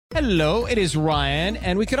Hello, it is Ryan,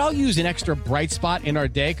 and we could all use an extra bright spot in our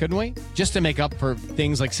day, couldn't we? Just to make up for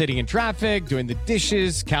things like sitting in traffic, doing the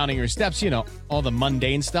dishes, counting your steps, all the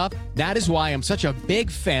mundane stuff. That is why I'm such a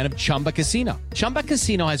big fan of Chumba Casino. Chumba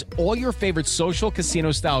Casino has all your favorite social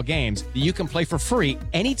casino-style games that you can play for free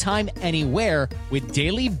anytime, anywhere with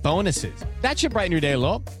daily bonuses. That should brighten your day a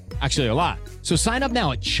little. Actually, a lot. So sign up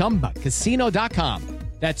now at ChumbaCasino.com.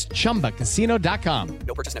 That's ChumbaCasino.com.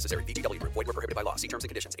 No purchase necessary. VGW Group. Void where prohibited by law. See terms and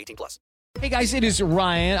conditions. 18+. Hey guys, it is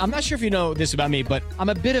Ryan. I'm not sure if you know this about me, but I'm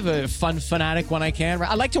a bit of a fun fanatic when I can.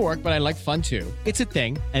 I like to work, but I like fun too. It's a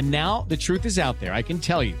thing. And now the truth is out there. I can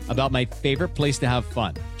tell you about my favorite place to have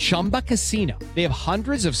fun. Chumba Casino. They have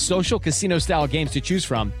hundreds of social casino style games to choose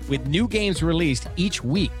from with new games released each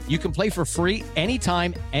week. You can play for free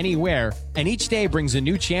anytime, anywhere. And each day brings a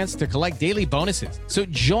new chance to collect daily bonuses. So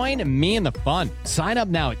join me in the fun. Sign up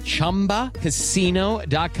now at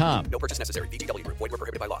ChumbaCasino.com. No purchase necessary. VGW Group. Void where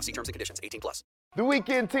prohibited by law. See terms and conditions. 18+. The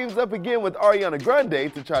Weeknd teams up again with Ariana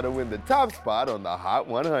Grande to try to win the top spot on the Hot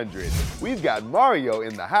 100. We've got Mario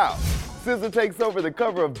in the house. SZA takes over the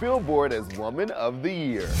cover of Billboard as Woman of the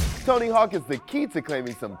Year. Tony Hawk is the key to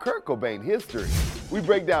claiming some Kurt Cobain history. We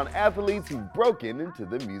break down athletes who've broken into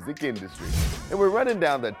the music industry. And we're running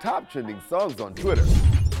down the top trending songs on Twitter.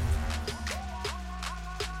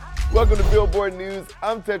 Welcome to Billboard News.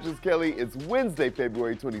 I'm Tetris Kelly. It's Wednesday,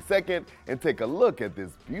 February 22nd, and take a look at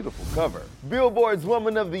this beautiful cover. Billboard's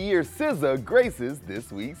Woman of the Year, SZA, graces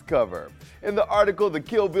this week's cover. In the article, the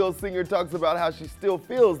Kill Bill singer talks about how she still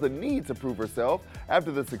feels the need to prove herself after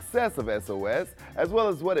the success of SOS, as well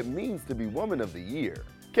as what it means to be Woman of the Year.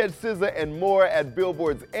 Catch SZA and more at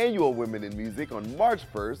Billboard's annual Women in Music on March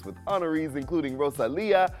 1st with honorees including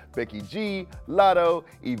Rosalia, Becky G, Lotto,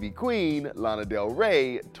 Evie Queen, Lana Del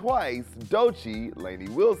Rey, Twice, Doechii, Lainey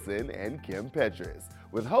Wilson, and Kim Petras,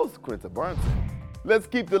 with host Quinta Brunson. Let's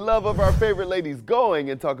keep the love of our favorite ladies going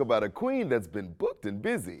and talk about a queen that's been booked and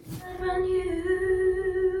busy.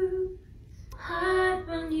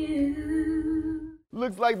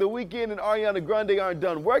 Looks like The Weeknd and Ariana Grande aren't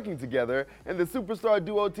done working together, and the superstar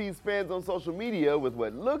duo teased fans on social media with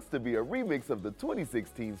what looks to be a remix of the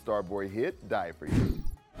 2016 Starboy hit, Die For You.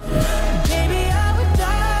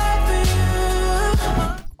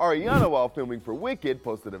 Ariana, while filming for Wicked,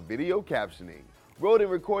 posted a video captioning. Wrote and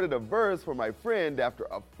recorded a verse for my friend after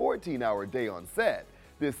a 14-hour day on set.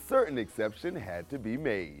 This certain exception had to be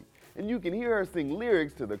made. And you can hear her sing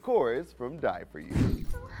lyrics to the chorus from Die For You.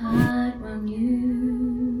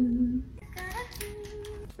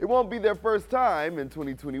 It won't be their first time. In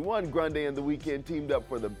 2021, Grande and The Weeknd teamed up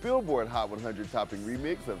for the Billboard Hot 100 topping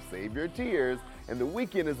remix of Save Your Tears, and The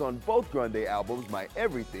Weeknd is on both Grande albums, My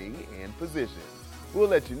Everything and Positions. We'll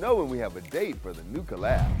let you know when we have a date for the new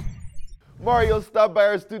collab. Mario stopped by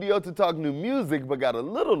our studio to talk new music, but got a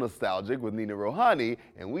little nostalgic with Nina Rohani,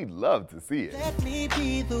 and we'd love to see it. Let me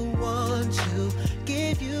be the one to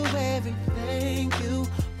give you everything you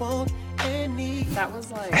want and need. That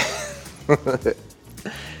was like...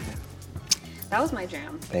 That was my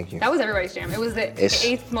jam. Thank you. That was everybody's jam. It was the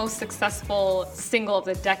 8th most successful single of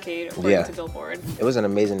the decade according to Billboard. It was an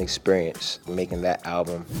amazing experience making that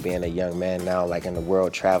album, being a young man now, like in the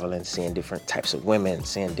world, traveling, seeing different types of women,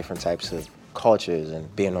 seeing different types of cultures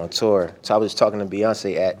and being on tour. So I was talking to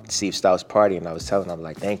Beyonce at Steve Stout's party, and I was telling her,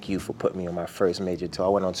 like, thank you for putting me on my first major tour. I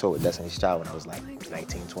went on tour with Destiny's Child when I was like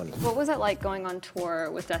 19, 20. What was it like going on tour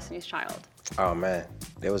with Destiny's Child? Oh man,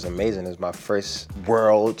 it was amazing. It was my first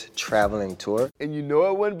world traveling tour. And you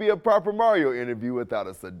know it wouldn't be a proper Mario interview without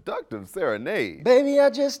a seductive serenade. Baby, I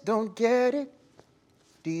just don't get it.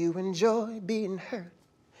 Do you enjoy being hurt?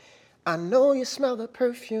 I know you smell the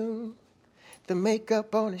perfume, the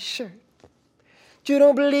makeup on his shirt. You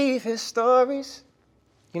don't believe his stories.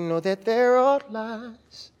 You know that they're all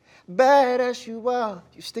lies. Bad as you are,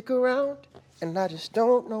 you stick around, and I just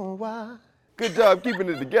don't know why. Good job keeping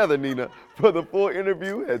it together, Nina. For the full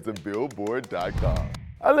interview, head to Billboard.com.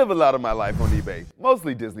 I live a lot of my life on eBay,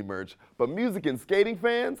 mostly Disney merch, but music and skating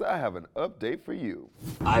fans, I have an update for you.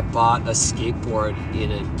 I bought a skateboard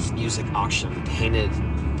in a music auction painted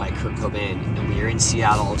by Kurt Cobain, and we were in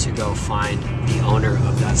Seattle to go find the owner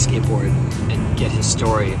of that skateboard and get his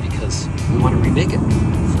story because we want to remake it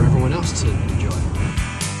for everyone else to enjoy.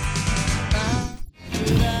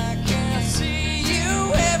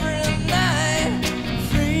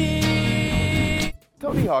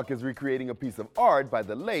 Tony Hawk is recreating a piece of art by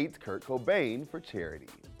the late Kurt Cobain for charity.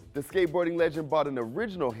 The skateboarding legend bought an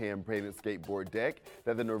original hand-painted skateboard deck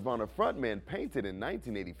that the Nirvana frontman painted in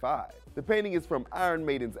 1985. The painting is from Iron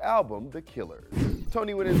Maiden's album, The Killers.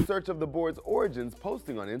 Tony went in search of the board's origins,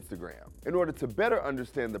 posting on Instagram. In order to better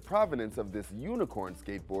understand the provenance of this unicorn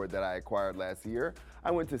skateboard that I acquired last year,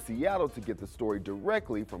 I went to Seattle to get the story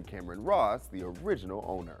directly from Cameron Ross, the original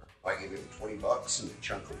owner. I gave him $20 and a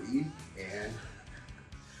chunk of weed, and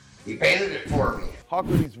he painted it for me. Hawk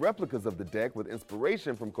released replicas of the deck with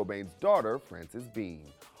inspiration from Cobain's daughter, Frances Bean.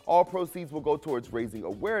 All proceeds will go towards raising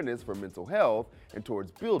awareness for mental health and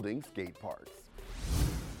towards building skate parks.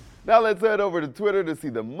 Now let's head over to Twitter to see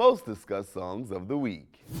the most discussed songs of the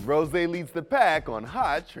week. Rosé leads the pack on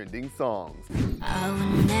hot trending songs. I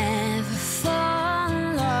would never fall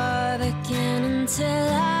in love again until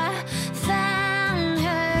I found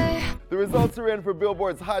her. The results are in for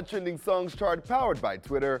Billboard's Hot Trending Songs chart powered by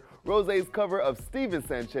Twitter. Rosé's cover of Steven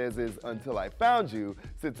Sanchez's Until I Found You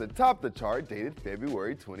sits atop the chart dated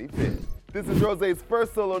February 25th. This is Rosé's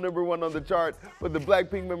first solo #1 on the chart, but the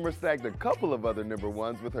Blackpink member snagged a couple of other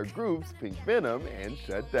 #1s with her groups Pink Venom and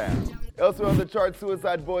Shut Down. Elsewhere on the chart,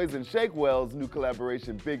 Suicide Boys and Shake Well's new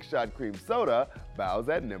collaboration Big Shot Cream Soda bows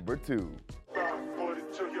at #2.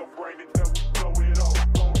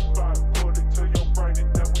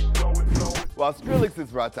 While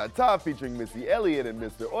Skrillex's Ratata featuring Missy Elliott and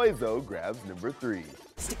Mr. Oizo grabs #3.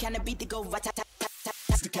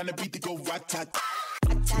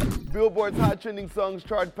 Billboard's Hot Trending Songs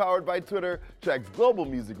chart powered by Twitter tracks global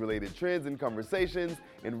music-related trends and conversations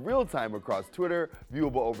in real time across Twitter,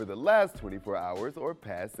 viewable over the last 24 hours or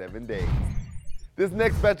past 7 days. This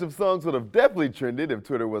next batch of songs would have definitely trended if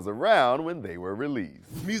Twitter was around when they were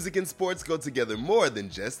released. Music and sports go together more than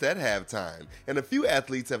just at halftime, and a few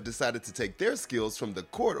athletes have decided to take their skills from the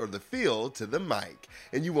court or the field to the mic.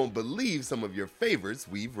 And you won't believe some of your favorites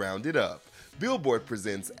we've rounded up. Billboard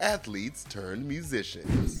presents Athletes Turned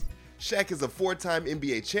Musicians. Shaq is a 4-time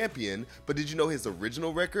NBA champion, but did you know his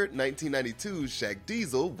original record, 1992's Shaq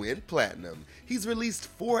Diesel, went platinum? He's released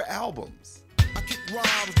 4 albums. I kick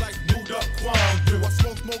rhymes like moved up Kwam do. I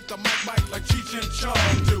smoke the mic like Cheech and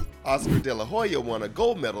Chong do. Oscar De La Hoya won a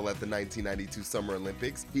gold medal at the 1992 Summer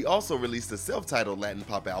Olympics. He also released a self-titled Latin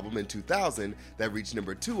pop album in 2000 that reached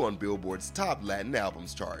 #2 on Billboard's top Latin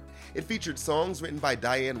albums chart. It featured songs written by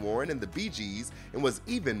Diane Warren and the Bee Gees and was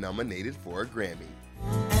even nominated for a Grammy.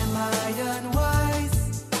 Am I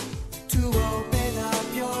unwise to open up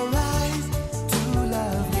your eyes to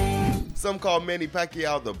love me? Some call Manny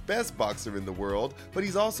Pacquiao the best boxer in the world, but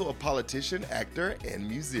he's also a politician, actor, and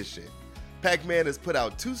musician. Pac-Man has put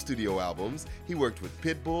out 2 studio albums. He worked with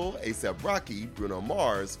Pitbull, A$AP Rocky, Bruno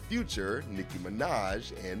Mars, Future, Nicki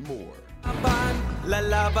Minaj, and more.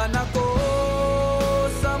 Lalaban ako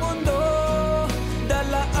sa mundo,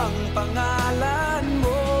 dala ang pangalan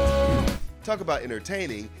mo. Talk about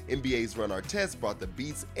entertaining, NBA's Ron Artest brought the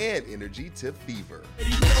beats and energy to Fever.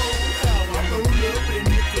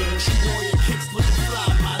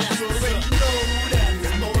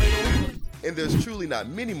 And there's truly not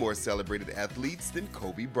many more celebrated athletes than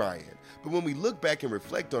Kobe Bryant. But when we look back and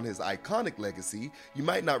reflect on his iconic legacy, you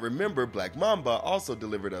might not remember Black Mamba also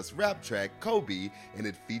delivered us rap track Kobe, and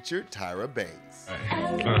it featured Tyra Banks.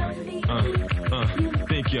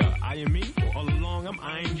 Think ya, I am me? All along I'm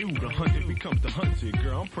eyeing you. The hunted becomes the hunted,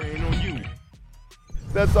 girl, I'm praying on you.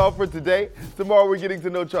 That's all for today. Tomorrow we're getting to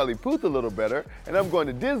know Charlie Puth a little better, and I'm going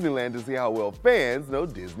to Disneyland to see how well fans know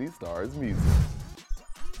Disney stars' music.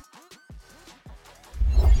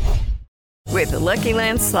 With the Lucky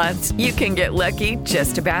Land Slots, you can get lucky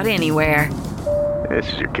just about anywhere. This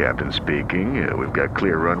is your captain speaking. We've got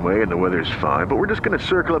clear runway and the weather's fine, but we're just going to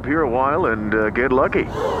circle up here a while and get lucky.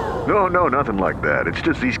 No, nothing like that. It's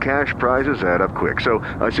just these cash prizes add up quick. So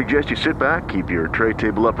I suggest you sit back, keep your tray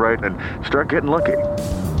table upright, and start getting lucky.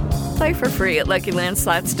 Play for free at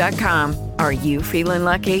LuckyLandSlots.com. Are you feeling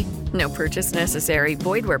lucky? No purchase necessary.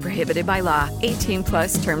 Void where prohibited by law.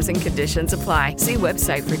 18+ terms and conditions apply. See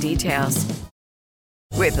website for details.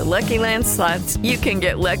 With the Lucky Land Slots, you can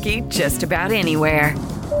get lucky just about anywhere.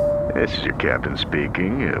 This is your captain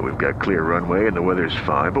speaking. We've got clear runway and the weather's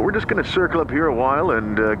fine, but we're just going to circle up here a while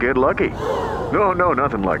and get lucky. No,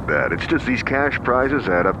 nothing like that. It's just these cash prizes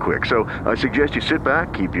add up quick. So I suggest you sit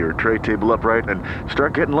back, keep your tray table upright, and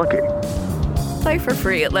start getting lucky. Play for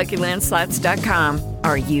free at LuckyLandSlots.com.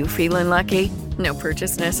 Are you feeling lucky? No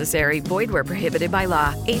purchase necessary. Void where prohibited by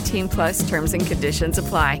law. 18+ terms and conditions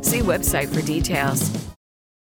apply. See website for details.